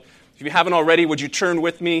If you haven't already, would you turn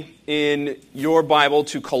with me in your Bible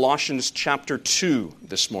to Colossians chapter 2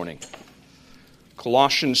 this morning?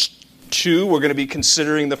 Colossians 2, we're going to be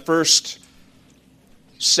considering the first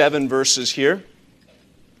 7 verses here.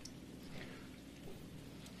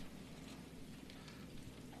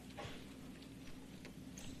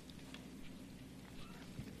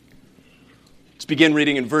 Let's begin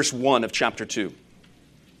reading in verse 1 of chapter 2.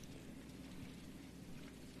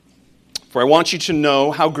 For I want you to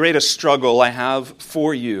know how great a struggle I have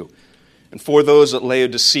for you and for those at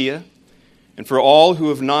Laodicea and for all who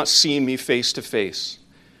have not seen me face to face,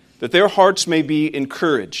 that their hearts may be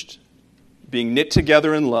encouraged, being knit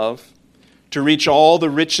together in love, to reach all the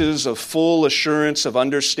riches of full assurance of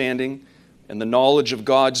understanding and the knowledge of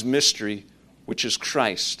God's mystery, which is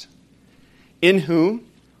Christ, in whom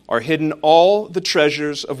are hidden all the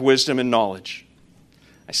treasures of wisdom and knowledge.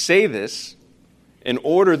 I say this in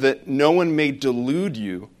order that no one may delude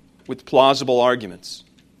you with plausible arguments.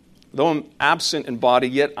 Though I'm absent in body,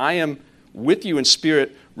 yet I am with you in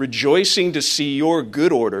spirit, rejoicing to see your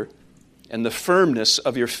good order and the firmness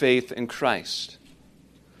of your faith in Christ.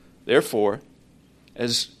 Therefore,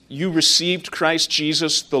 as you received Christ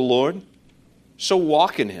Jesus the Lord, so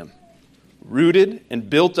walk in him, rooted and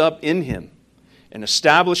built up in him, and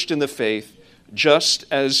established in the faith, just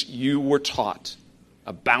as you were taught,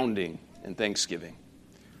 abounding in thanksgiving.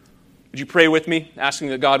 Would you pray with me, asking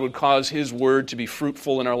that God would cause his word to be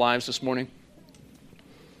fruitful in our lives this morning?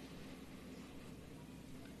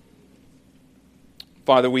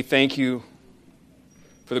 Father, we thank you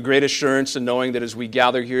for the great assurance in knowing that as we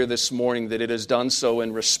gather here this morning, that it has done so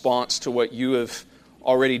in response to what you have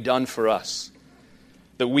already done for us.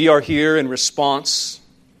 That we are here in response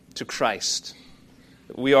to Christ.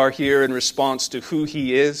 That we are here in response to who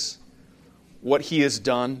he is, what he has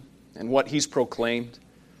done, and what he's proclaimed.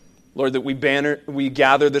 Lord, that we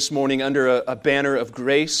gather this morning under a banner of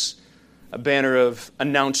grace, a banner of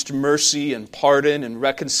announced mercy and pardon and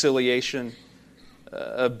reconciliation,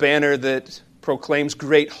 a banner that proclaims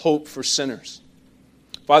great hope for sinners.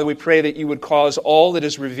 Father, we pray that you would cause all that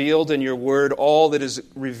is revealed in your word, all that is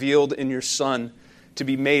revealed in your Son, to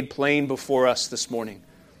be made plain before us this morning.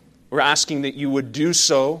 We're asking that you would do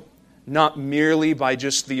so, not merely by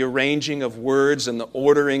just the arranging of words and the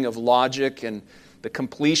ordering of logic and the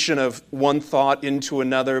completion of one thought into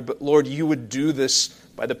another, but Lord, you would do this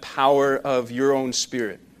by the power of your own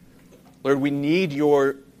Spirit. Lord, we need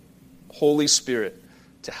your Holy Spirit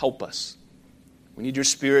to help us. We need your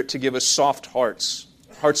Spirit to give us soft hearts,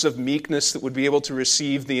 hearts of meekness that would be able to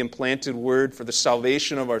receive the implanted word for the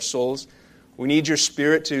salvation of our souls. We need your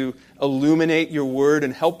Spirit to illuminate your word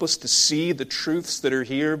and help us to see the truths that are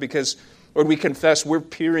here because, Lord, we confess we're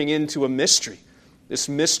peering into a mystery, this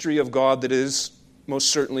mystery of God that is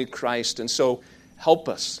most certainly Christ. And so help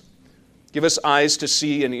us. Give us eyes to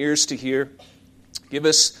see and ears to hear. Give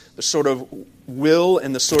us the sort of will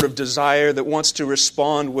and the sort of desire that wants to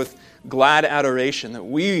respond with glad adoration, that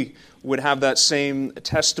we would have that same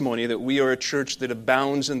testimony that we are a church that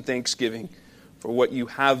abounds in thanksgiving for what you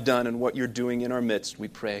have done and what you're doing in our midst, we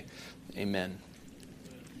pray. Amen.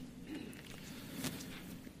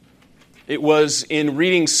 It was in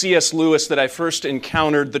reading C.S. Lewis that I first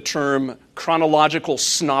encountered the term chronological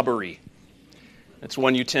snobbery. That's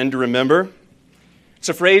one you tend to remember. It's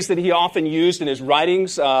a phrase that he often used in his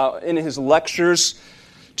writings, in his lectures,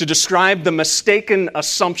 to describe the mistaken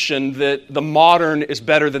assumption that the modern is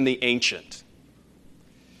better than the ancient.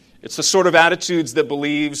 It's the sort of attitudes that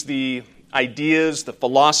believes the ideas, the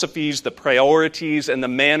philosophies, the priorities, and the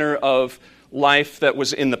manner of life that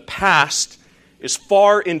was in the past is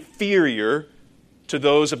far inferior to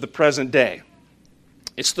those of the present day.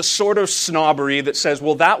 It's the sort of snobbery that says,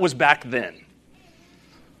 well, that was back then,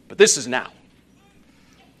 but this is now.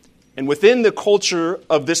 And within the culture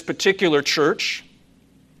of this particular church,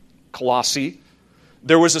 Colossae,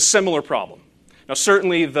 there was a similar problem. Now,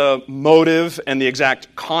 certainly the motive and the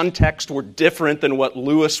exact context were different than what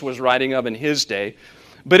Lewis was writing of in his day,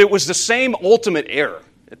 but it was the same ultimate error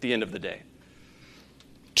at the end of the day.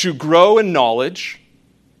 To grow in knowledge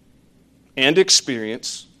and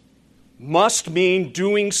experience must mean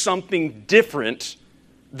doing something different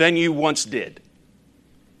than you once did.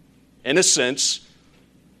 In a sense,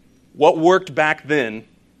 what worked back then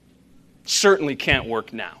certainly can't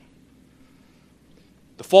work now.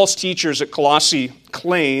 The false teachers at Colossae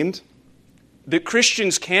claimed that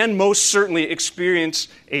Christians can most certainly experience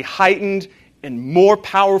a heightened and more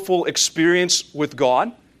powerful experience with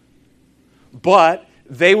God, but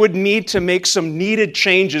they would need to make some needed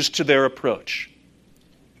changes to their approach.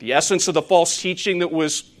 The essence of the false teaching that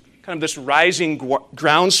was kind of this rising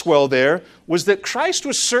groundswell there, was that Christ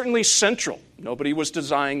was certainly central. Nobody was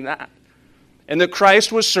denying that. And that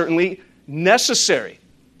Christ was certainly necessary.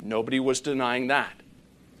 Nobody was denying that.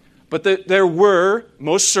 But that there were,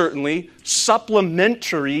 most certainly,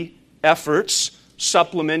 supplementary efforts,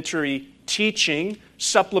 supplementary teaching,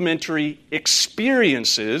 supplementary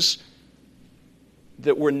experiences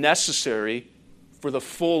that were necessary for the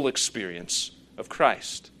full experience of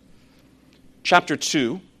Christ. Chapter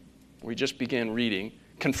 2, we just began reading,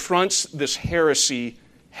 confronts this heresy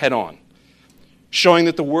head-on, showing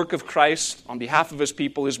that the work of Christ on behalf of his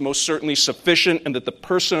people is most certainly sufficient and that the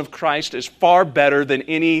person of Christ is far better than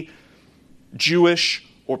any Jewish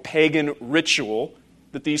or pagan ritual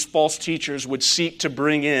that these false teachers would seek to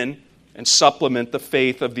bring in and supplement the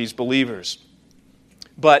faith of these believers.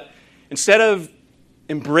 But instead of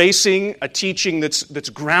embracing a teaching that's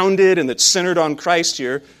grounded and that's centered on Christ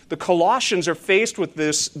here, the Colossians are faced with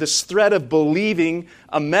this threat of believing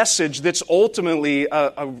a message that's ultimately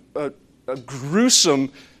a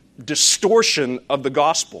gruesome distortion of the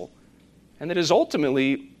gospel, and that is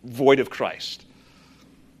ultimately void of Christ.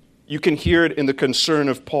 You can hear it in the concern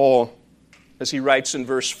of Paul as he writes in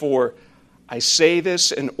verse 4, "I say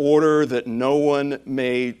this in order that no one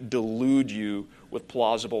may delude you with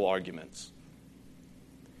plausible arguments."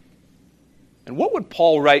 And what would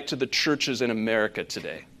Paul write to the churches in America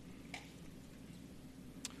today?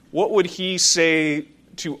 What would he say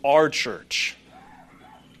to our church?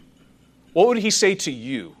 What would he say to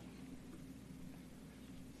you?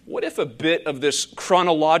 What if a bit of this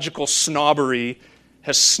chronological snobbery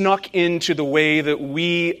has snuck into the way that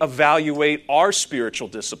we evaluate our spiritual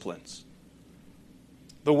disciplines?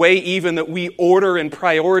 The way even that we order and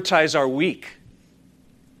prioritize our week?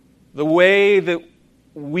 The way that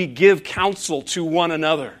we give counsel to one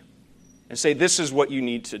another and say, this is what you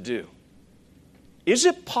need to do? Is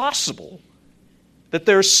it possible that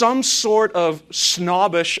there's some sort of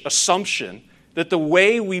snobbish assumption that the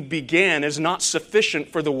way we began is not sufficient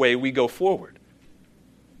for the way we go forward?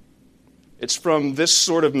 It's from this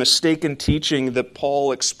sort of mistaken teaching that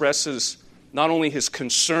Paul expresses not only his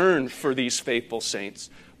concern for these faithful saints,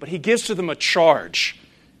 but he gives to them a charge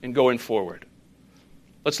in going forward.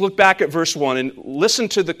 Let's look back at verse 1 and listen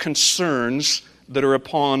to the concerns that are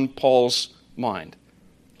upon Paul's mind.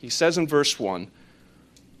 He says in verse 1,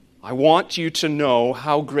 "I want you to know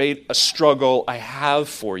how great a struggle I have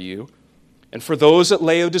for you, and for those at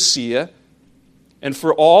Laodicea, and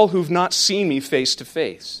for all who've not seen me face to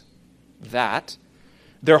face, that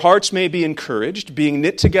their hearts may be encouraged, being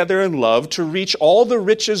knit together in love, to reach all the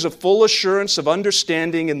riches of full assurance of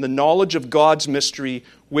understanding in the knowledge of God's mystery,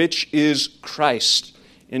 which is Christ,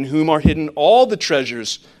 in whom are hidden all the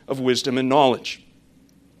treasures of wisdom and knowledge.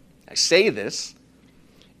 I say this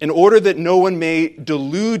in order that no one may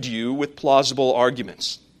delude you with plausible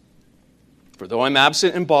arguments. For though I'm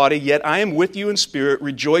absent in body, yet I am with you in spirit,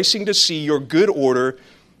 rejoicing to see your good order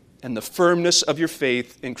and the firmness of your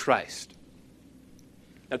faith in Christ."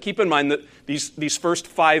 Now keep in mind that these first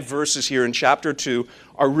 5 verses here in chapter 2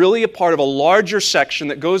 are really a part of a larger section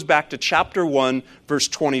that goes back to chapter 1, verse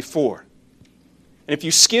 24. And if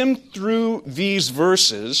you skim through these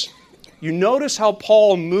verses, you notice how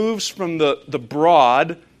Paul moves from the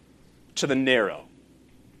broad to the narrow.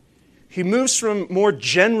 He moves from more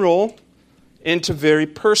general into very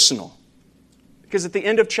personal. Because at the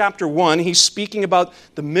end of chapter 1, he's speaking about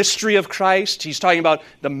the mystery of Christ. He's talking about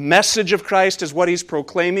the message of Christ is what he's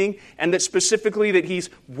proclaiming, and that specifically that he's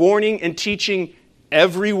warning and teaching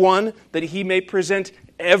everyone, that he may present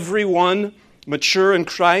everyone mature in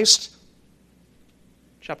Christ.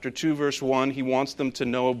 Chapter 2, verse 1, he wants them to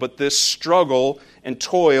know, but this struggle and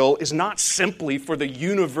toil is not simply for the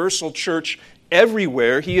universal church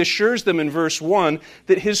everywhere. He assures them in verse 1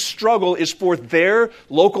 that his struggle is for their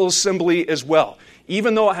local assembly as well.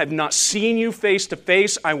 Even though I have not seen you face to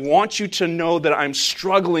face, I want you to know that I'm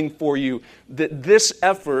struggling for you, that this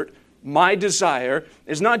effort, my desire,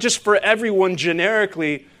 is not just for everyone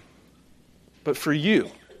generically, but for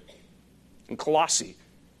you in Colossae,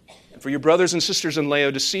 and for your brothers and sisters in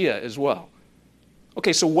Laodicea as well.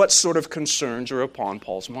 Okay, so what sort of concerns are upon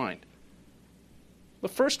Paul's mind? The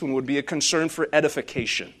first one would be a concern for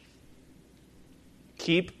edification.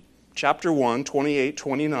 Keep chapter 1, 28,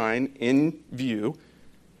 29 in view,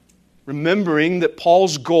 remembering that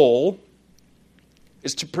Paul's goal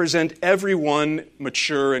is to present everyone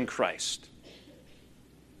mature in Christ.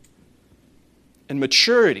 And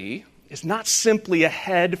maturity is not simply a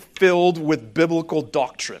head filled with biblical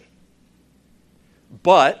doctrine,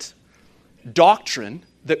 but doctrine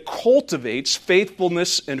that cultivates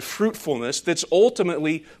faithfulness and fruitfulness that's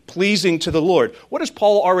ultimately pleasing to the Lord. What has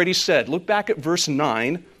Paul already said? Look back at verse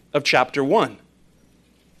 9 of chapter 1.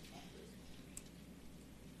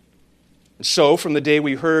 So, from the day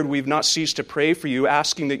we heard, we've not ceased to pray for you,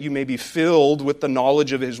 asking that you may be filled with the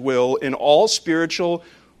knowledge of His will in all spiritual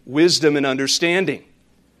wisdom and understanding,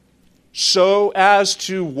 so as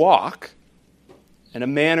to walk in a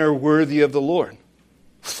manner worthy of the Lord,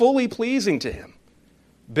 fully pleasing to Him,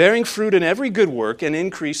 bearing fruit in every good work and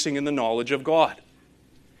increasing in the knowledge of God.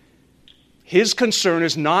 His concern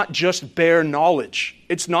is not just bare knowledge.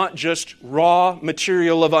 It's not just raw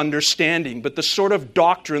material of understanding, but the sort of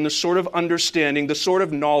doctrine, the sort of understanding, the sort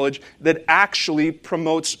of knowledge that actually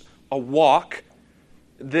promotes a walk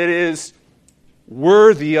that is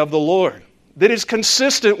worthy of the Lord, that is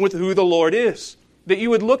consistent with who the Lord is. That you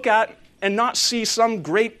would look at and not see some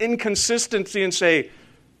great inconsistency and say,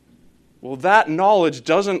 well, that knowledge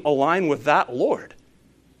doesn't align with that Lord.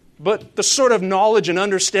 But the sort of knowledge and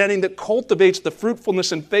understanding that cultivates the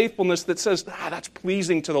fruitfulness and faithfulness that says, that's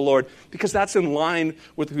pleasing to the Lord, because that's in line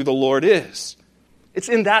with who the Lord is. It's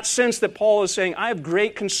in that sense that Paul is saying, I have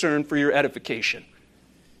great concern for your edification.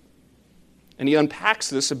 And he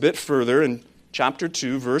unpacks this a bit further in chapter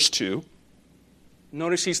 2, verse 2.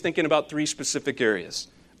 Notice he's thinking about 3 specific areas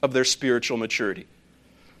of their spiritual maturity.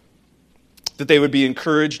 That they would be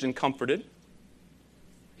encouraged and comforted.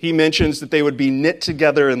 He mentions that they would be knit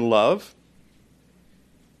together in love.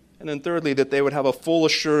 And then thirdly, that they would have a full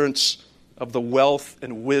assurance of the wealth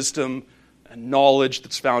and wisdom and knowledge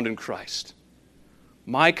that's found in Christ.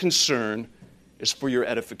 My concern is for your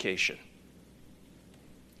edification.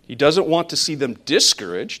 He doesn't want to see them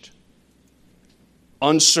discouraged,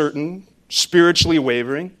 uncertain, spiritually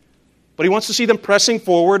wavering, but he wants to see them pressing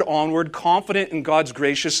forward, onward, confident in God's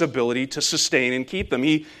gracious ability to sustain and keep them.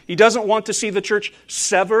 He doesn't want to see the church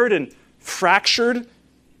severed and fractured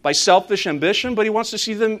by selfish ambition, but he wants to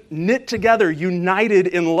see them knit together, united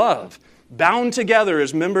in love, bound together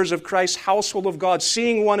as members of Christ's household of God,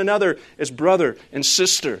 seeing one another as brother and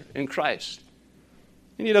sister in Christ.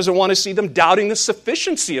 And he doesn't want to see them doubting the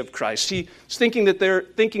sufficiency of Christ. He's thinking that they're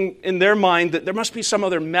thinking in their mind that there must be some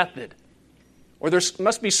other method, or there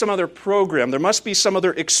must be some other program, there must be some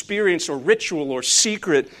other experience or ritual or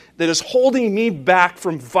secret that is holding me back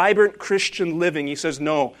from vibrant Christian living. He says,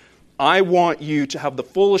 no, I want you to have the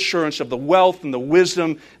full assurance of the wealth and the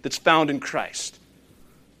wisdom that's found in Christ.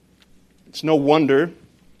 It's no wonder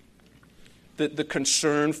that the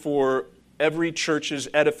concern for every church's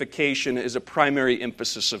edification is a primary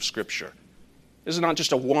emphasis of Scripture. This is not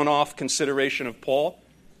just a one-off consideration of Paul.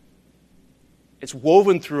 It's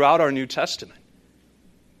woven throughout our New Testament.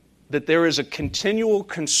 That there is a continual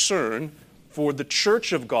concern for the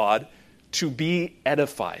church of God to be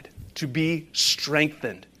edified, to be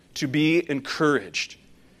strengthened, to be encouraged.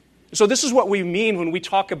 So this is what we mean when we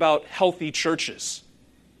talk about healthy churches,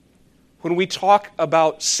 when we talk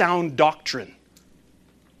about sound doctrine,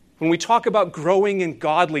 when we talk about growing in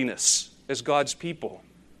godliness as God's people,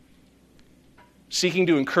 seeking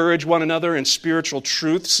to encourage one another in spiritual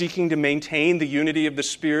truth, seeking to maintain the unity of the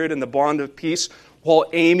Spirit and the bond of peace, while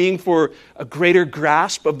aiming for a greater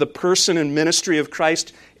grasp of the person and ministry of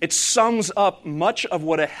Christ. It sums up much of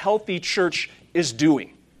what a healthy church is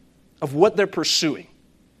doing, of what they're pursuing.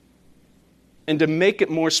 And to make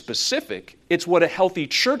it more specific, it's what a healthy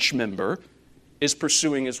church member is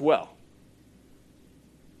pursuing as well.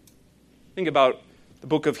 Think about the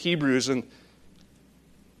book of Hebrews and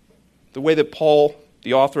the way that Paul,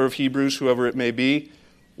 the author of Hebrews, whoever it may be,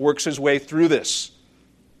 works his way through this.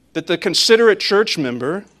 That the considerate church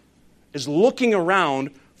member is looking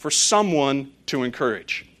around for someone to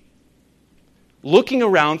encourage. Looking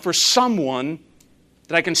around for someone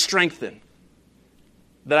that I can strengthen,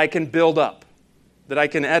 that I can build up, that I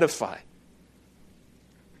can edify.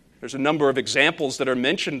 There's a number of examples that are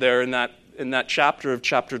mentioned there in that chapter of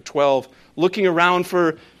chapter 12. Looking around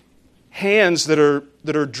for hands that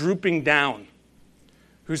are drooping down,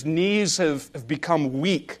 whose knees have become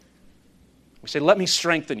weak. We say, let me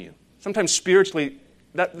strengthen you. Sometimes spiritually,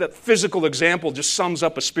 that physical example just sums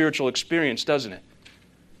up a spiritual experience, doesn't it?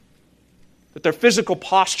 That their physical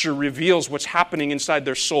posture reveals what's happening inside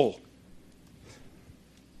their soul.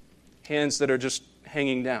 Hands that are just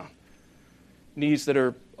hanging down. Knees that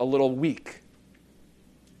are a little weak.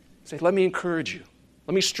 Say, let me encourage you.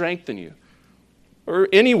 Let me strengthen you. Or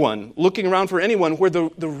anyone, looking around for anyone where the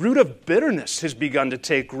root of bitterness has begun to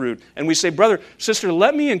take root. And we say, brother, sister,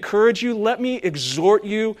 let me encourage you, let me exhort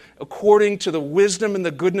you according to the wisdom and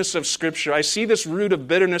the goodness of Scripture. I see this root of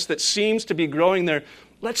bitterness that seems to be growing there.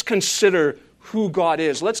 Let's consider who God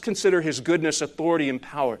is. Let's consider his goodness, authority, and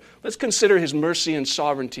power. Let's consider his mercy and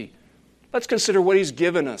sovereignty. Let's consider what he's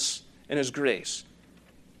given us in his grace.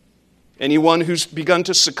 Anyone who's begun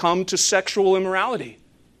to succumb to sexual immorality,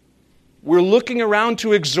 we're looking around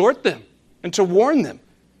to exhort them and to warn them.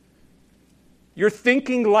 You're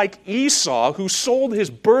thinking like Esau, who sold his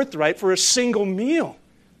birthright for a single meal.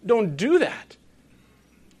 Don't do that.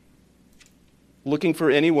 Looking for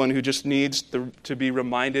anyone who just needs to be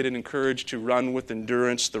reminded and encouraged to run with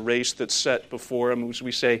endurance the race that's set before him. As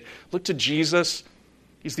we say, look to Jesus.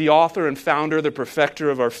 He's the author and founder, the perfecter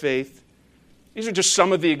of our faith. These are just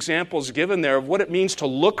some of the examples given there of what it means to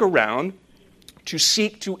look around, to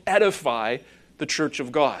seek to edify the church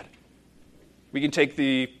of God. We can take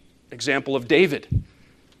the example of David,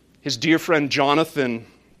 his dear friend Jonathan,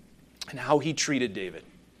 and how he treated David.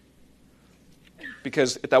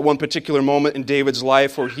 Because at that one particular moment in David's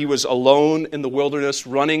life where he was alone in the wilderness,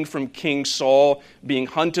 running from King Saul, being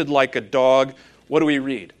hunted like a dog, what do we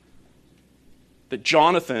read? That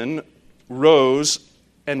Jonathan rose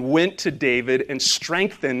and went to David and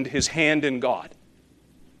strengthened his hand in God.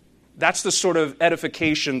 That's the sort of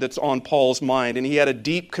edification that's on Paul's mind, and he had a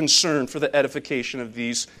deep concern for the edification of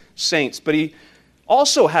these saints. But he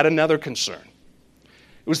also had another concern.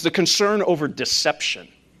 It was the concern over deception.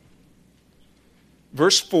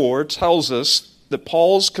 Verse 4 tells us that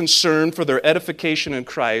Paul's concern for their edification in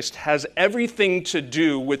Christ has everything to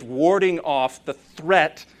do with warding off the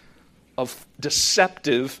threat of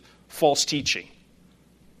deceptive false teaching.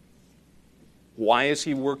 Why is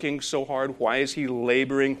he working so hard? Why is he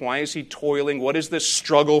laboring? Why is he toiling? What is this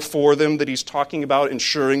struggle for them that he's talking about,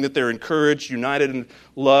 ensuring that they're encouraged, united in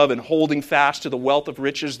love, and holding fast to the wealth of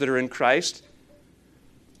riches that are in Christ?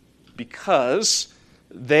 Because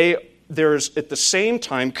there's at the same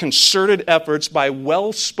time concerted efforts by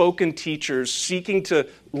well-spoken teachers seeking to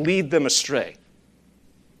lead them astray.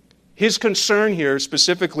 His concern here is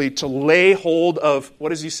specifically to lay hold of, what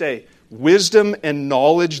does he say? Wisdom and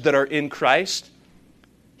knowledge that are in Christ.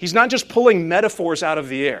 He's not just pulling metaphors out of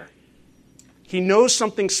the air. He knows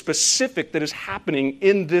something specific that is happening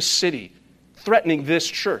in this city, threatening this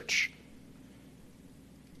church.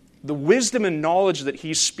 The wisdom and knowledge that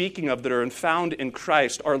he's speaking of that are found in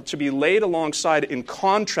Christ are to be laid alongside in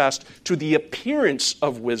contrast to the appearance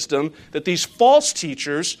of wisdom that these false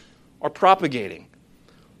teachers are propagating.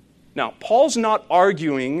 Now, Paul's not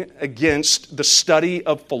arguing against the study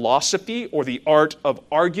of philosophy or the art of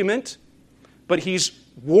argument, but he's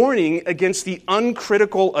warning against the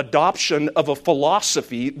uncritical adoption of a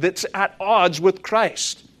philosophy that's at odds with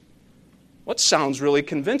Christ. What sounds really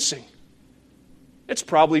convincing? It's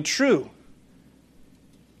probably true,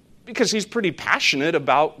 because he's pretty passionate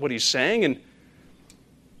about what he's saying, and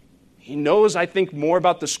he knows, I think, more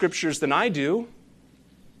about the Scriptures than I do.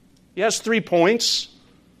 He has 3 points.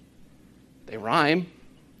 They rhyme.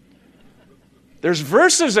 There's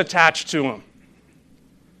verses attached to them.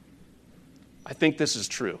 I think this is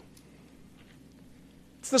true.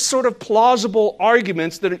 It's the sort of plausible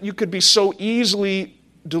arguments that you could be so easily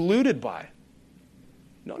deluded by.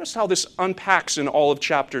 Notice how this unpacks in all of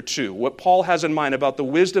chapter 2, what Paul has in mind about the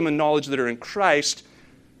wisdom and knowledge that are in Christ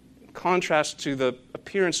in contrast to the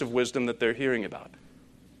appearance of wisdom that they're hearing about.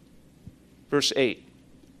 Verse 8,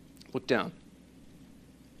 look down.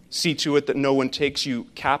 See to it that no one takes you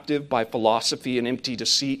captive by philosophy and empty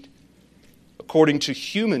deceit, according to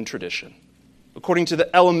human tradition, according to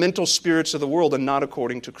the elemental spirits of the world, and not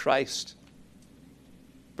according to Christ.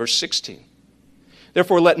 Verse 16.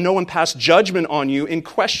 Therefore, let no one pass judgment on you in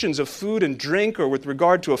questions of food and drink, or with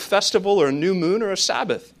regard to a festival or a new moon or a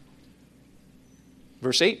Sabbath.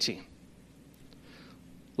 Verse 18.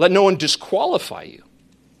 Let no one disqualify you,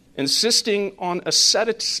 insisting on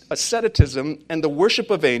asceticism and the worship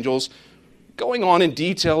of angels, going on in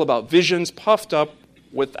detail about visions, puffed up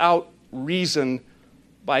without reason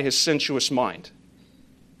by his sensuous mind.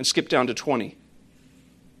 And skip down to 20.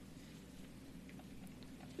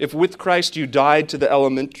 If with Christ you died to the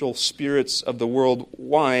elemental spirits of the world,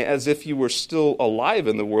 why, as if you were still alive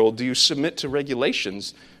in the world, do you submit to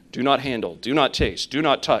regulations? Do not handle, do not taste, do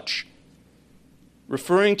not touch,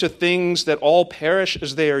 referring to things that all perish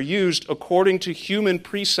as they are used according to human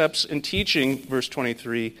precepts and teaching, verse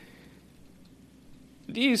 23.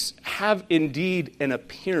 These have indeed an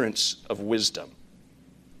appearance of wisdom.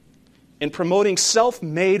 In promoting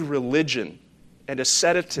self-made religion and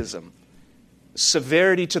asceticism,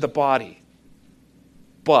 severity to the body,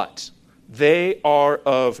 but they are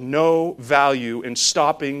of no value in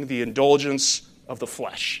stopping the indulgence of the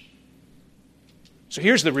flesh. So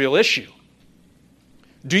here's the real issue.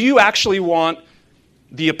 Do you actually want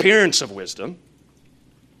the appearance of wisdom,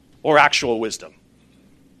 or actual wisdom?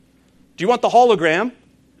 Do you want the hologram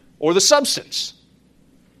or the substance?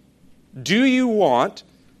 Do you want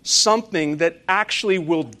something that actually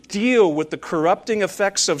will deal with the corrupting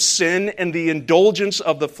effects of sin and the indulgence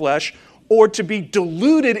of the flesh, or to be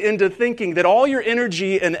deluded into thinking that all your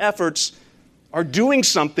energy and efforts are doing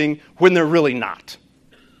something when they're really not?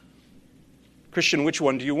 Christian, which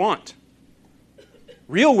one do you want?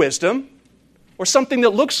 Real wisdom, or something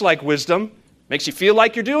that looks like wisdom, makes you feel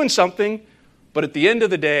like you're doing something, but at the end of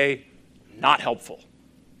the day, not helpful?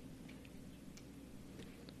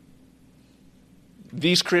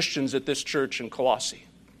 These Christians at this church in Colossae,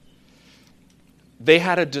 they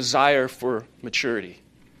had a desire for maturity.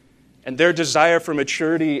 And their desire for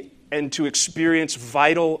maturity and to experience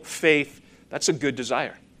vital faith, that's a good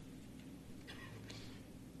desire.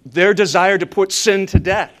 Their desire to put sin to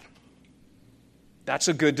death, that's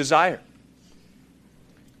a good desire.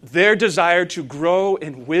 Their desire to grow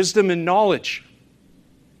in wisdom and knowledge,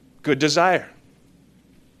 good desire.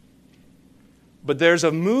 But there's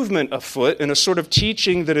a movement afoot and a sort of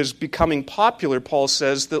teaching that is becoming popular, Paul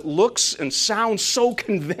says, that looks and sounds so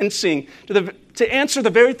convincing to answer the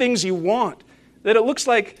very things you want, that it looks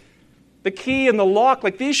like the key and the lock,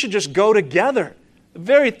 like these should just go together. The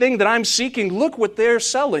very thing that I'm seeking, look what they're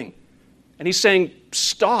selling. And he's saying,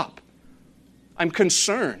 stop. I'm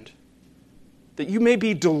concerned that you may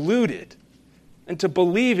be deluded into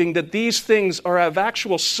believing that these things are of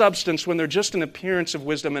actual substance when they're just an appearance of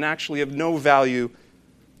wisdom and actually of no value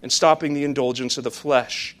in stopping the indulgence of the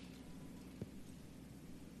flesh.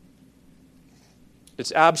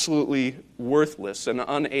 It's absolutely worthless and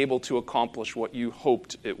unable to accomplish what you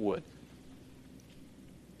hoped it would.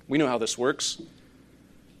 We know how this works.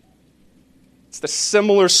 It's the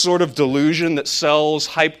similar sort of delusion that sells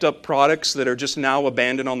hyped up products that are just now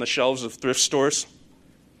abandoned on the shelves of thrift stores,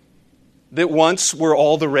 that once were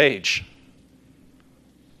all the rage.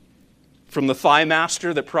 From the Thigh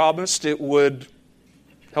Master that promised it would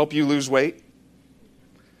help you lose weight,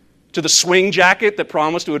 to the swing jacket that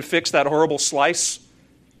promised it would fix that horrible slice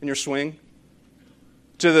in your swing,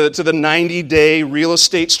 to the 90-day real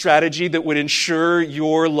estate strategy that would ensure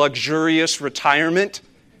your luxurious retirement.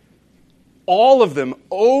 All of them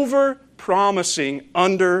over-promising,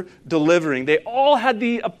 under-delivering. They all had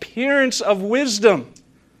the appearance of wisdom,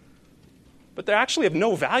 but they actually have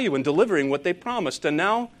no value in delivering what they promised. And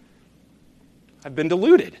now I've been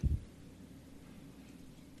deluded.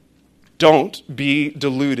 Don't be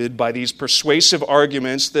deluded by these persuasive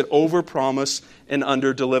arguments that overpromise and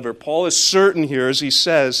underdeliver. Paul is certain here, as he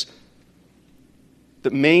says,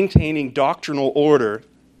 that maintaining doctrinal order,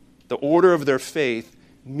 the order of their faith,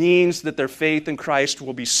 means that their faith in Christ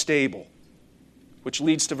will be stable, which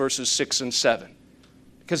leads to verses 6 and 7.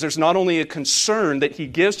 Because there's not only a concern that he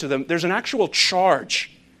gives to them, there's an actual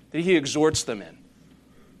charge that he exhorts them in.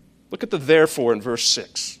 Look at the therefore in verse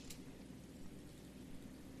 6.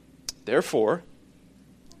 Therefore,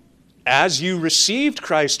 as you received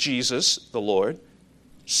Christ Jesus, the Lord,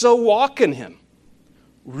 so walk in him,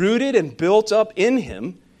 rooted and built up in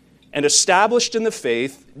him, and established in the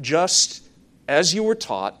faith, just as you were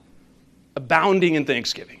taught, abounding in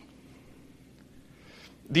thanksgiving.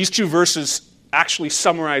 These two verses actually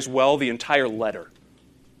summarize well the entire letter.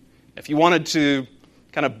 If you wanted to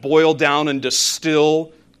kind of boil down and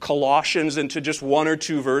distill Colossians into just one or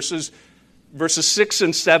two verses, verses 6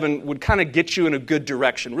 and 7 would kind of get you in a good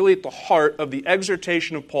direction, really at the heart of the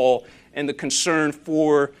exhortation of Paul and the concern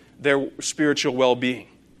for their spiritual well-being.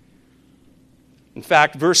 In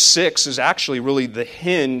fact, verse 6 is actually really the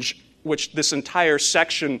hinge which this entire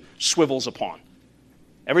section swivels upon.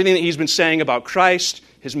 Everything that he's been saying about Christ,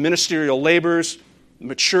 his ministerial labors,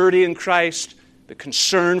 maturity in Christ, the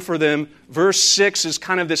concern for them. Verse 6 is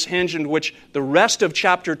kind of this hinge in which the rest of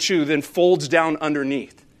chapter 2 then folds down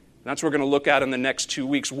underneath. And that's what we're going to look at in the next 2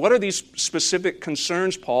 weeks. What are these specific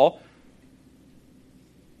concerns, Paul,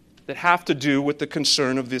 that have to do with the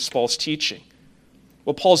concern of this false teaching?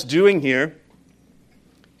 What Paul's doing here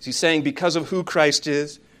is he's saying because of who Christ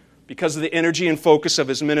is, because of the energy and focus of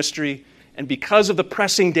his ministry, and because of the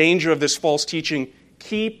pressing danger of this false teaching,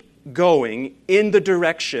 keep going in the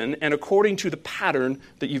direction and according to the pattern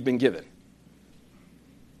that you've been given.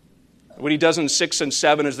 What he does in 6 and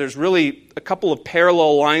 7 is there's really a couple of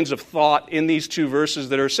parallel lines of thought in these two verses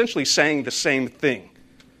that are essentially saying the same thing,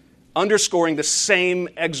 underscoring the same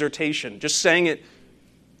exhortation, just saying it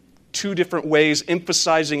two different ways,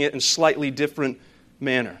 emphasizing it in slightly different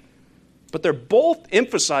manner. But they're both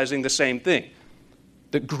emphasizing the same thing.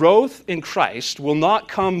 The growth in Christ will not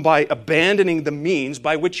come by abandoning the means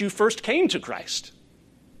by which you first came to Christ.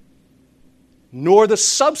 nor the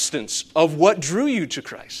substance of what drew you to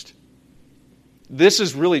Christ. This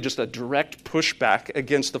is really just a direct pushback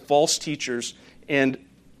against the false teachers. And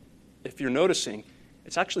if you're noticing,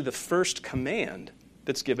 it's actually the first command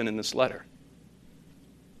that's given in this letter.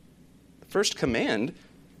 The first command,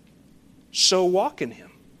 so walk in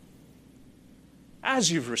him.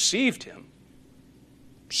 As you've received him,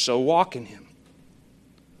 so walk in him.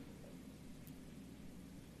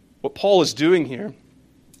 What Paul is doing here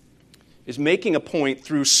is making a point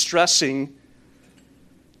through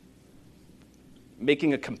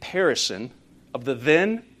making a comparison of the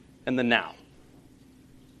then and the now.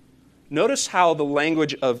 Notice how the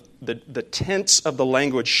language of the tense of the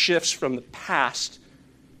language shifts from the past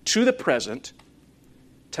to the present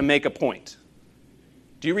to make a point.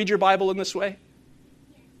 Do you read your Bible in this way?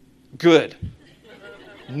 Good.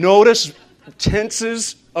 Notice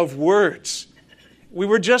tenses of words. We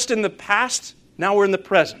were just in the past, now we're in the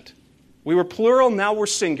present. We were plural, now we're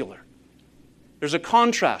singular. There's a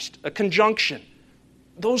contrast, a conjunction.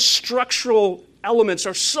 Those structural elements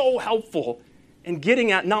are so helpful in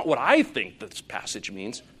getting at not what I think this passage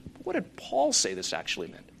means, but what did Paul say this actually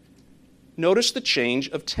meant? Notice the change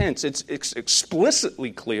of tense. It's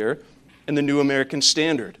explicitly clear in the New American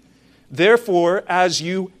Standard. Therefore, as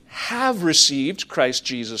you have received Christ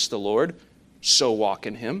Jesus the Lord, so walk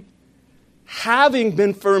in him, having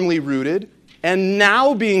been firmly rooted, and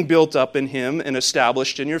now being built up in him and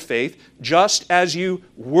established in your faith, just as you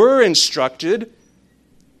were instructed,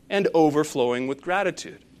 and overflowing with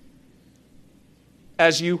gratitude.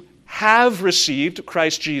 As you have received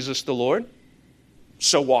Christ Jesus the Lord,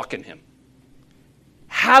 so walk in him.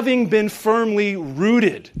 Having been firmly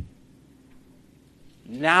rooted,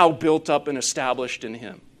 now built up and established in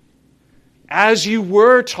him. As you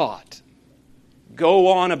were taught, go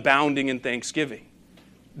on abounding in thanksgiving.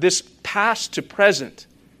 This past to present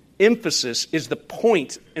emphasis is the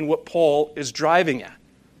point in what Paul is driving at.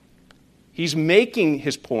 He's making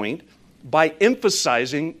his point by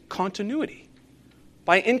emphasizing continuity,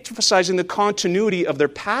 by emphasizing the continuity of their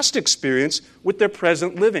past experience with their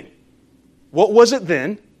present living. What was it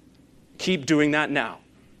then? Keep doing that now.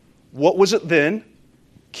 What was it then?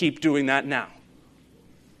 Keep doing that now.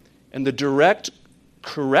 And the direct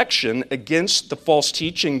correction against the false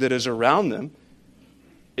teaching that is around them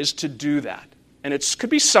is to do that. And it could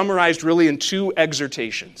be summarized really in two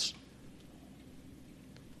exhortations.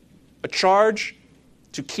 A charge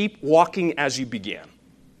to keep walking as you began.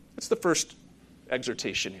 That's the first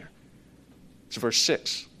exhortation here. It's verse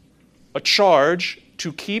 6. A charge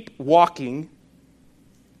to keep walking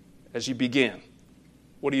as you began.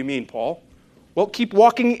 What do you mean, Paul? Well, keep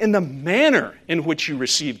walking in the manner in which you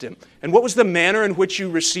received him. And what was the manner in which you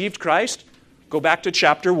received Christ? Go back to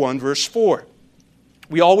chapter 1, verse 4.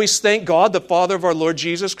 We always thank God, the Father of our Lord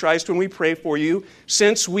Jesus Christ, when we pray for you,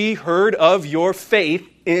 since we heard of your faith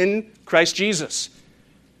in Christ Jesus.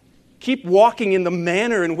 Keep walking in the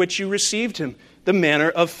manner in which you received him, the manner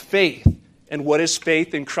of faith. And what is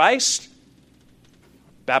faith in Christ?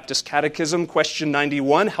 Baptist Catechism, question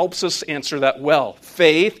 91, helps us answer that well.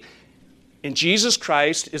 Faith in Jesus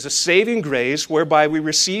Christ is a saving grace whereby we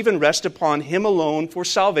receive and rest upon him alone for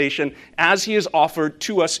salvation as he is offered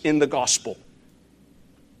to us in the gospel.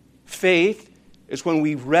 Faith is when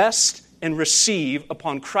we rest and receive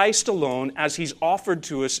upon Christ alone as he's offered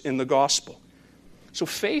to us in the gospel. So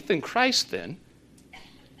faith in Christ, then,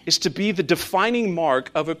 is to be the defining mark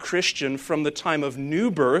of a Christian from the time of new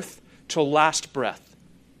birth till last breath.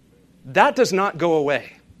 That does not go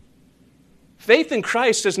away. Faith in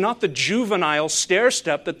Christ is not the juvenile stair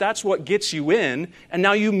step that's what gets you in, and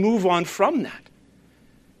now you move on from that.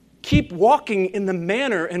 Keep walking in the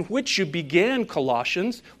manner in which you began,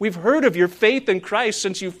 Colossians. We've heard of your faith in Christ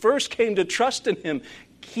since you first came to trust in him.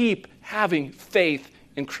 Keep having faith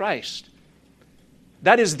in Christ.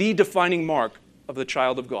 That is the defining mark of the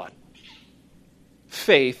child of God.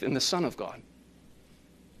 Faith in the Son of God.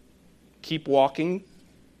 Keep walking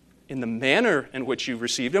in the manner in which you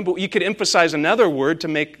received him, but you could emphasize another word to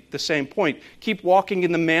make the same point. Keep walking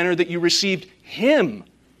in the manner that you received him.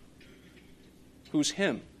 Who's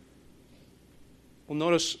him? Well,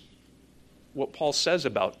 notice what Paul says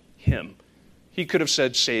about him. He could have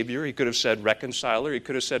said Savior. He could have said Reconciler. He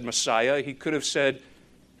could have said Messiah. He could have said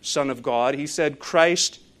Son of God. He said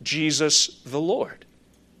Christ Jesus the Lord.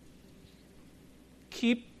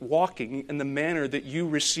 Keep walking in the manner that you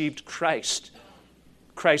received Christ.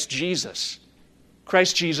 Christ Jesus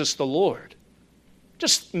the Lord.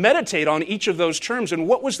 Just meditate on each of those terms. And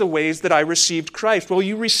what was the ways that I received Christ? Well,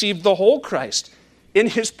 you received the whole Christ in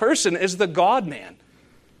his person as the God-man,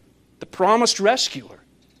 the promised rescuer,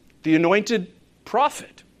 the anointed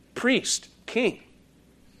prophet, priest, king.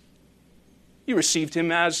 You received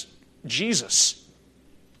him as Jesus.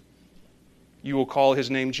 You will call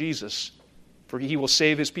his name Jesus, for he will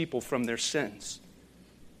save his people from their sins.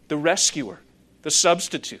 The rescuer, the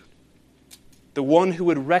substitute, the one who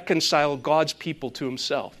would reconcile God's people to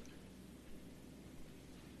himself.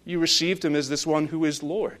 You received him as this one who is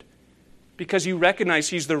Lord, because you recognize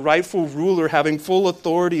he's the rightful ruler, having full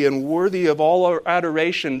authority and worthy of all our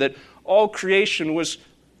adoration, that all creation was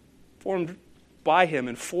formed by him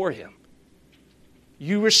and for him.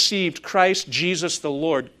 You received Christ Jesus the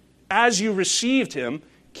Lord. As you received him,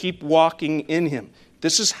 keep walking in him.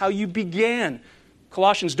 This is how you began.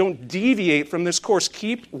 Colossians, don't deviate from this course.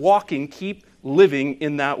 Keep walking, keep living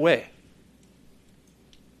in that way.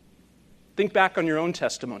 Think back on your own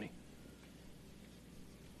testimony.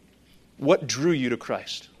 What drew you to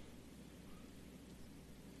Christ?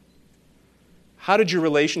 How did your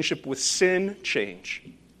relationship with sin change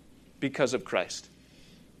because of Christ?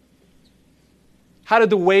 How did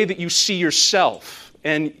the way that you see yourself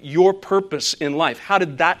and your purpose in life, how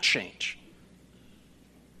did that change?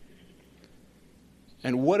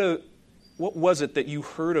 And what was it that you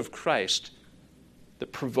heard of Christ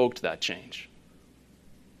that provoked that change?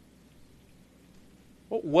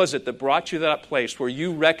 What was it that brought you to that place where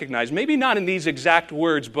you recognized, maybe not in these exact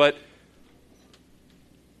words, but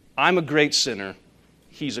I'm a great sinner,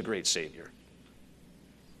 he's a great Savior?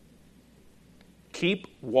 Keep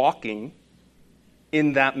walking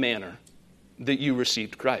in that manner that you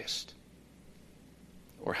received Christ.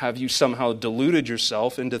 Or have you somehow deluded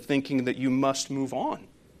yourself into thinking that you must move on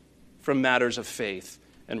from matters of faith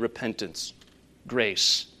and repentance,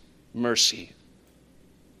 grace, mercy?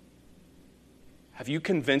 Have you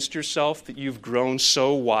convinced yourself that you've grown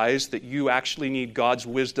so wise that you actually need God's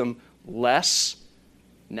wisdom less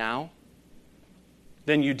now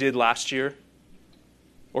than you did last year,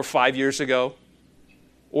 or 5 years ago,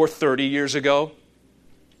 or 30 years ago?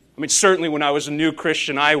 I mean, certainly when I was a new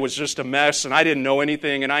Christian, I was just a mess, and I didn't know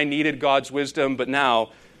anything, and I needed God's wisdom. But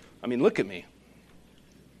now, I mean, look at me.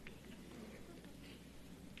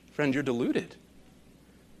 Friend, you're deluded.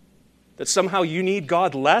 That somehow you need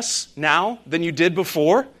God less now than you did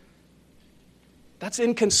before? That's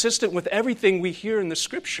inconsistent with everything we hear in the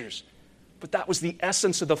Scriptures. But that was the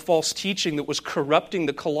essence of the false teaching that was corrupting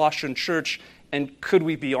the Colossian church. And could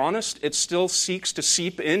we be honest? It still seeks to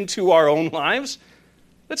seep into our own lives.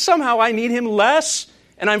 That somehow I need him less,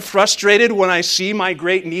 and I'm frustrated when I see my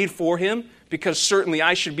great need for him, because certainly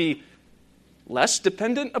I should be less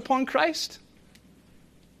dependent upon Christ.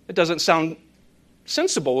 It doesn't sound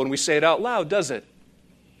sensible when we say it out loud, does it?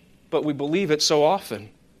 But we believe it so often.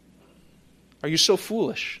 Are you so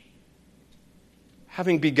foolish?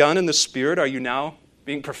 Having begun in the Spirit, are you now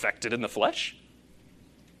being perfected in the flesh?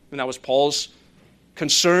 And that was Paul's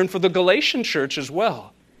concern for the Galatian church as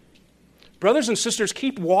well. Brothers and sisters,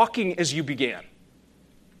 keep walking as you began.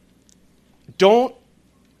 Don't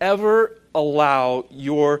ever allow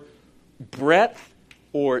your breadth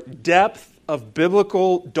or depth of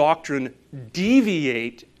biblical doctrine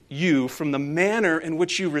deviate you from the manner in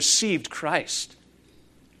which you received Christ.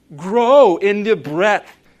 Grow in the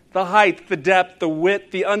breadth, the height, the depth, the width,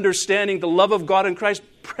 the understanding, the love of God in Christ.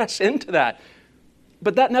 Press into that.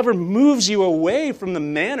 But that never moves you away from the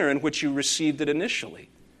manner in which you received it initially.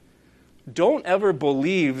 Don't ever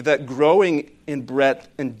believe that growing in breadth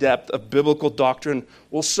and depth of biblical doctrine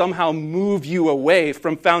will somehow move you away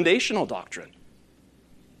from foundational doctrine.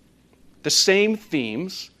 The same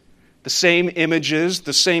themes, the same images,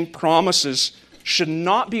 the same promises should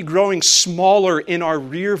not be growing smaller in our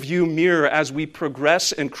rear view mirror as we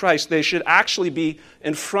progress in Christ. They should actually be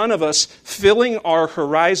in front of us, filling our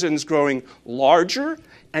horizons, growing larger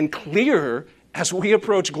and clearer as we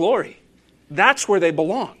approach glory. That's where they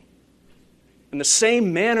belong. In the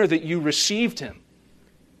same manner that you received him,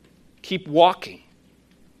 keep walking.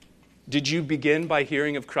 Did you begin by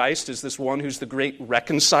hearing of Christ as this one who's the great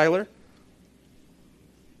reconciler?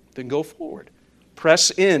 Then go forward.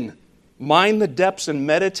 Press in. Mind the depths and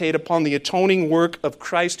meditate upon the atoning work of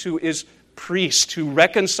Christ, who is priest, who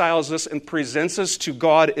reconciles us and presents us to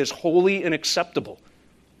God as holy and acceptable.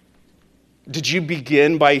 Did you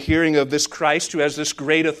begin by hearing of this Christ who has this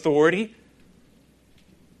great authority,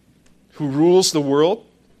 who rules the world?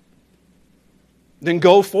 Then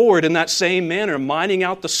go forward in that same manner, mining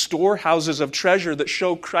out the storehouses of treasure that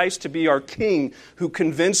show Christ to be our King, who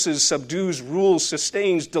convinces, subdues, rules,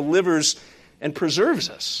 sustains, delivers, and preserves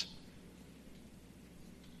us.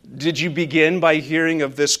 Did you begin by hearing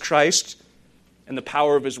of this Christ and the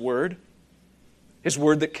power of his word? His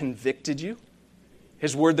word that convicted you?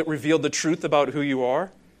 His word that revealed the truth about who you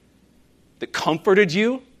are? That comforted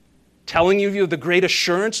you? telling you of the great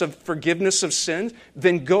assurance of forgiveness of sins,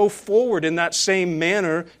 then go forward in that same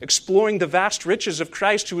manner, exploring the vast riches of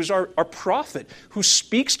Christ, who is our prophet, who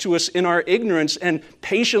speaks to us in our ignorance and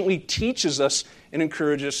patiently teaches us and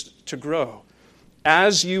encourages us to grow.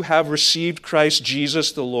 As you have received Christ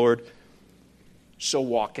Jesus the Lord, so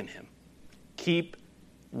walk in him. Keep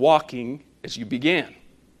walking as you began.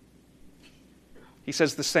 He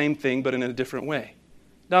says the same thing, but in a different way.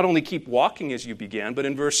 Not only keep walking as you began, but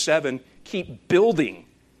in verse 7, keep building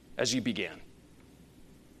as you began.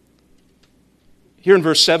 Here in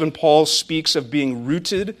verse 7, Paul speaks of being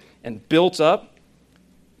rooted and built up,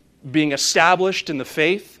 being established in the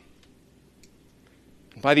faith.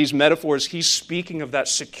 By these metaphors, he's speaking of that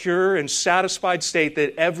secure and satisfied state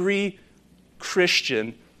that every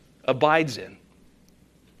Christian abides in.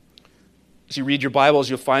 As you read your Bibles,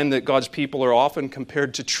 you'll find that God's people are often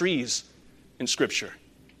compared to trees in Scripture.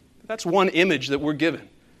 That's one image that we're given.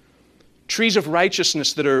 Trees of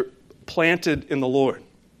righteousness that are planted in the Lord.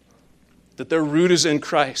 That their root is in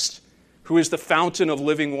Christ, who is the fountain of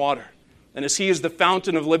living water. And as he is the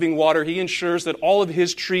fountain of living water, he ensures that all of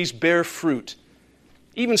his trees bear fruit.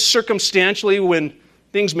 Even circumstantially, when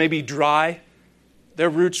things may be dry, their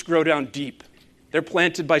roots grow down deep. They're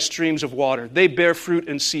planted by streams of water. They bear fruit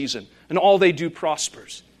in season, and all they do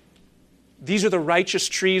prospers. These are the righteous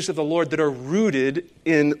trees of the Lord that are rooted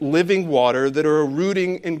in living water, that are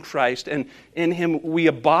rooting in Christ, and in him we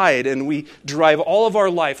abide, and we derive all of our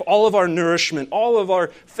life, all of our nourishment, all of our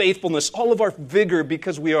faithfulness, all of our vigor,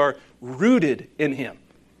 because we are rooted in him.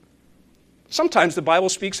 Sometimes the Bible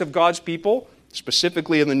speaks of God's people,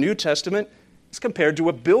 specifically in the New Testament, it's compared to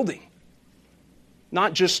a building.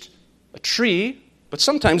 Not just a tree, but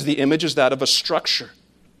sometimes the image is that of a structure,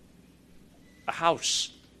 a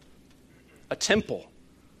house, a temple,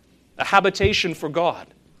 a habitation for God.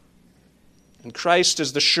 And Christ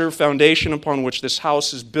is the sure foundation upon which this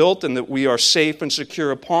house is built and that we are safe and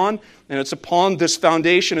secure upon. And it's upon this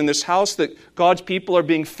foundation in this house that God's people are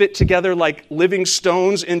being fit together like living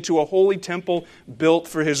stones into a holy temple built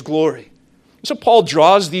for his glory. So Paul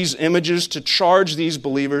draws these images to charge these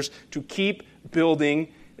believers to keep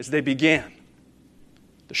building as they began.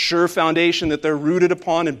 The sure foundation that they're rooted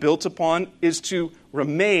upon and built upon is to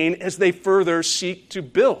remain as they further seek to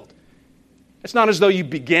build. It's not as though you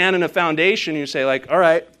began in a foundation and you say, like, all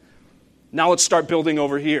right, now let's start building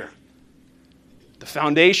over here. The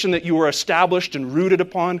foundation that you were established and rooted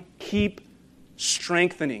upon, keep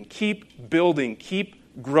strengthening, keep building, keep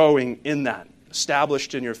growing in that,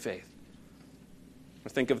 established in your faith. I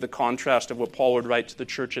think of the contrast of what Paul would write to the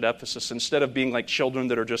church at Ephesus. Instead of being like children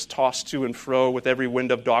that are just tossed to and fro with every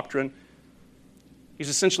wind of doctrine, he's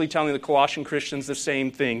essentially telling the Colossian Christians the same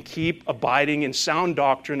thing. Keep abiding in sound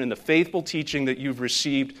doctrine and the faithful teaching that you've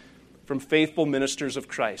received from faithful ministers of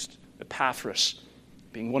Christ. Epaphras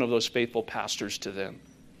being one of those faithful pastors to them.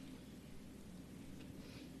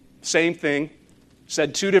 Same thing,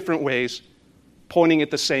 said two different ways, pointing at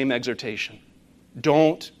the same exhortation.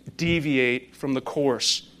 Don't deviate from the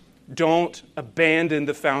course. Don't abandon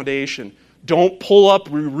the foundation. Don't pull up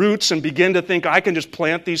roots and begin to think, I can just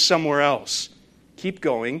plant these somewhere else. Keep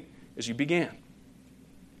going as you began.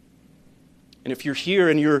 And if you're here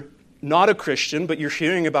and you're not a Christian, but you're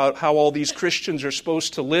hearing about how all these Christians are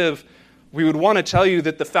supposed to live, we would want to tell you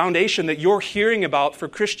that the foundation that you're hearing about for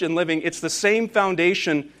Christian living, it's the same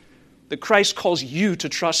foundation that Christ calls you to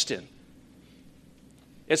trust in.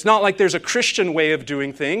 It's not like there's a Christian way of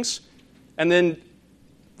doing things, and then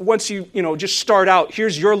once you just start out,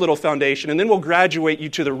 here's your little foundation, and then we'll graduate you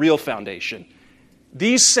to the real foundation.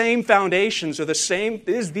 These same foundations are the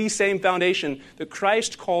same foundation that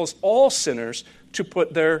Christ calls all sinners to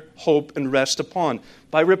put their hope and rest upon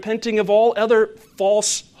by repenting of all other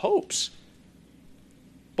false hopes.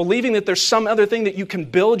 Believing that there's some other thing that you can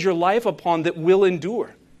build your life upon that will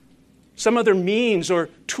endure. Some other means or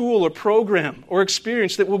tool or program or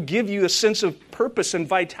experience that will give you a sense of purpose and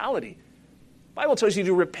vitality. The Bible tells you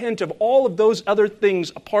to repent of all of those other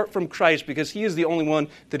things apart from Christ because he is the only one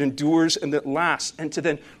that endures and that lasts, and to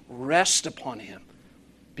then rest upon him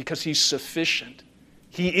because he's sufficient.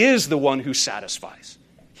 He is the one who satisfies.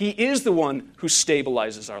 He is the one who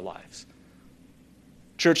stabilizes our lives.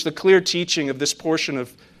 Church, the clear teaching of this portion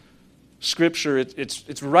of Scripture,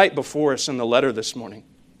 it's right before us in the letter this morning.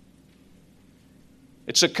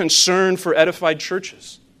 It's a concern for edified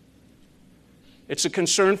churches. It's a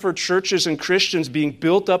concern for churches and Christians being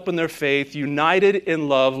built up in their faith, united in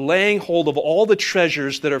love, laying hold of all the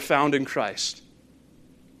treasures that are found in Christ.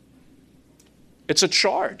 It's a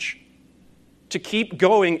charge to keep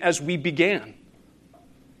going as we began,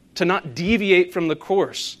 to not deviate from the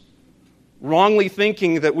course, wrongly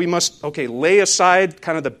thinking that we must, lay aside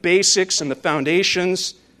kind of the basics and the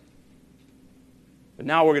foundations, but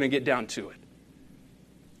now we're going to get down to it.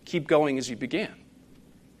 Keep going as you began.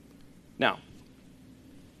 Now,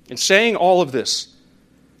 in saying all of this,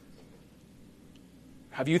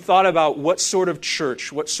 have you thought about what sort of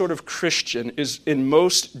church, what sort of Christian is in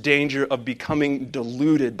most danger of becoming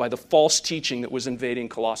deluded by the false teaching that was invading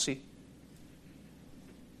Colossae?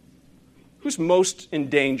 Who's most in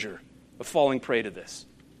danger of falling prey to this?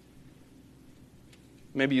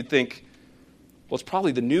 Maybe you'd think, well, it's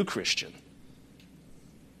probably the new Christian.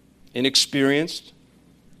 Inexperienced,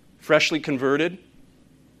 freshly converted,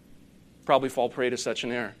 probably fall prey to such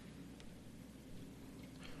an error.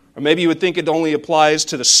 Or maybe you would think it only applies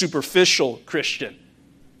to the superficial Christian.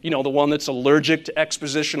 The one that's allergic to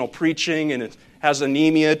expositional preaching and has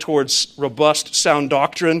anemia towards robust, sound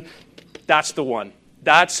doctrine. That's the one.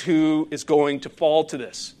 That's who is going to fall to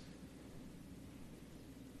this.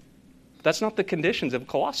 But that's not the conditions of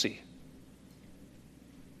Colossae.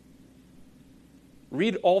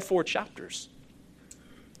 Read all 4 chapters.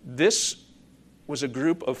 This was a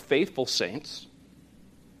group of faithful saints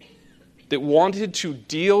that wanted to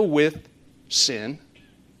deal with sin,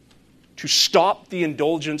 to stop the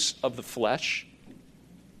indulgence of the flesh.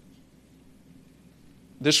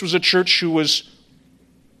 This was a church who was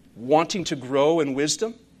wanting to grow in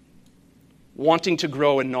wisdom, wanting to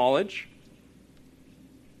grow in knowledge,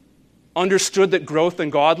 understood that growth in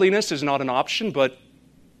godliness is not an option, but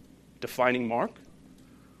defining mark.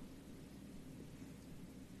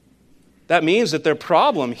 That means that their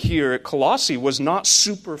problem here at Colossae was not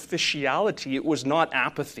superficiality, it was not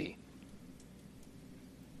apathy.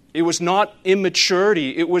 It was not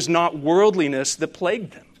immaturity, it was not worldliness that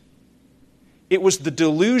plagued them. It was the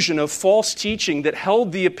delusion of false teaching that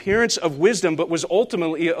held the appearance of wisdom but was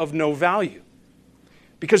ultimately of no value.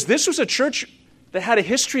 Because this was a church that had a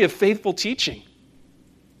history of faithful teaching.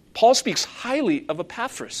 Paul speaks highly of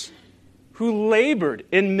Epaphras, who labored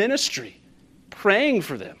in ministry, praying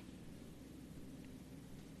for them.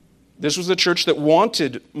 This was a church that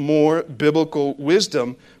wanted more biblical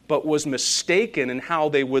wisdom, but was mistaken in how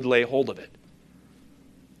they would lay hold of it.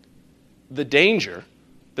 The danger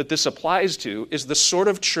that this applies to is the sort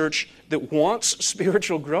of church that wants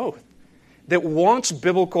spiritual growth, that wants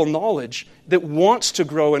biblical knowledge, that wants to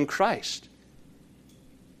grow in Christ.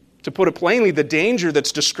 To put it plainly, the danger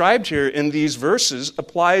that's described here in these verses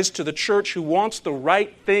applies to the church who wants the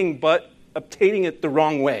right thing but obtaining it the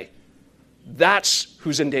wrong way. That's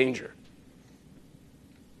who's in danger.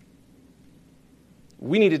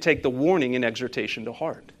 We need to take the warning and exhortation to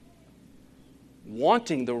heart.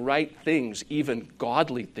 Wanting the right things, even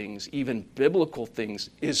godly things, even biblical things,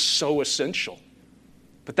 is so essential.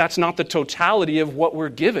 But that's not the totality of what we're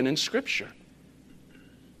given in Scripture.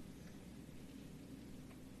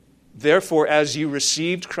 Therefore, as you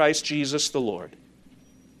received Christ Jesus the Lord,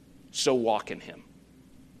 so walk in Him.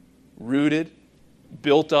 Rooted,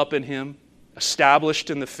 built up in Him, established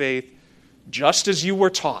in the faith, just as you were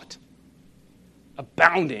taught,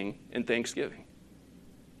 abounding in thanksgiving.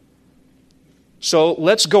 So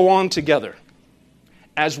let's go on together.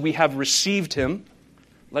 As we have received Him,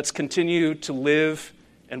 let's continue to live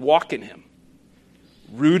and walk in Him.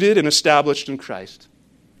 Rooted and established in Christ,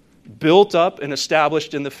 built up and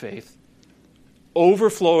established in the faith,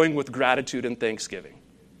 overflowing with gratitude and thanksgiving.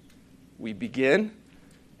 We begin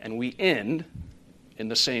and we end in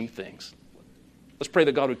the same things. Let's pray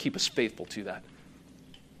that God would keep us faithful to that.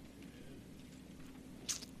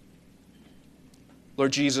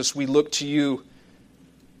 Lord Jesus, we look to You,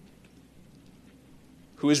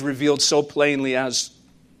 who is revealed so plainly as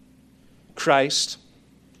Christ,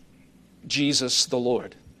 Jesus the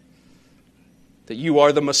Lord. That You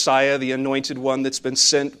are the Messiah, the anointed one that's been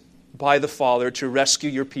sent by the Father to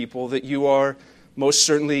rescue Your people. That You are most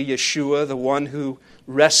certainly Yeshua, the one who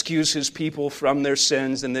rescues His people from their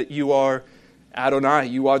sins. And that You are Adonai,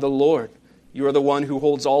 You are the Lord. You are the one who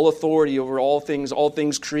holds all authority over all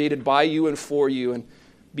things created by You and for You. And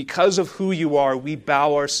because of who You are, we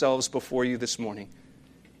bow ourselves before You this morning.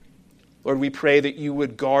 Lord, we pray that You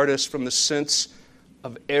would guard us from the sense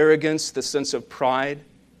of arrogance, the sense of pride,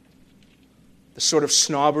 the sort of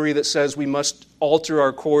snobbery that says we must alter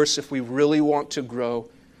our course if we really want to grow.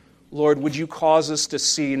 Lord, would You cause us to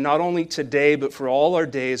see, not only today, but for all our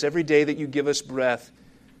days, every day that You give us breath,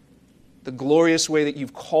 the glorious way that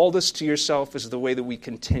You've called us to Yourself is the way that we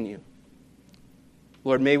continue.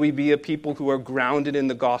 Lord, may we be a people who are grounded in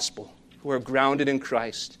the gospel, who are grounded in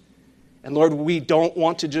Christ. And Lord, we don't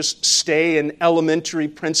want to just stay in elementary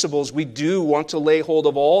principles. We do want to lay hold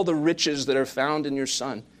of all the riches that are found in Your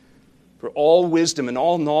Son. For all wisdom and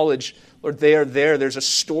all knowledge, Lord, they are there. There's a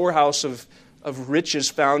storehouse of riches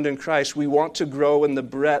found in Christ. We want to grow in the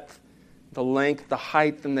breadth, the length, the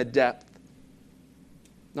height, and the depth.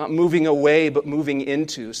 Not moving away, but moving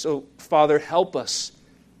into. So, Father, help us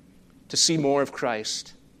to see more of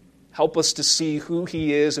Christ. Help us to see who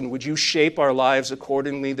He is, and would You shape our lives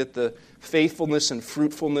accordingly, that the faithfulness and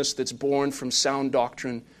fruitfulness that's born from sound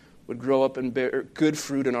doctrine would grow up and bear good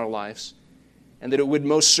fruit in our lives, and that it would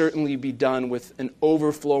most certainly be done with an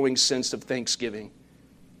overflowing sense of thanksgiving,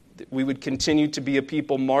 that we would continue to be a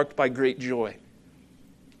people marked by great joy,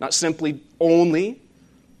 not simply only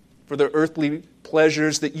for the earthly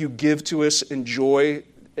pleasures that You give to us and joy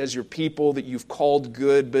as Your people that You've called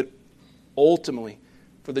good, but ultimately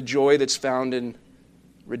for the joy that's found in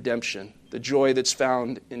redemption, the joy that's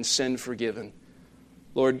found in sin forgiven.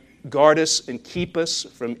 Lord, guard us and keep us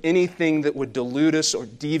from anything that would delude us or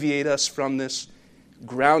deviate us from this.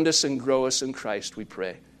 Ground us and grow us in Christ, we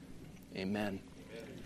pray. Amen.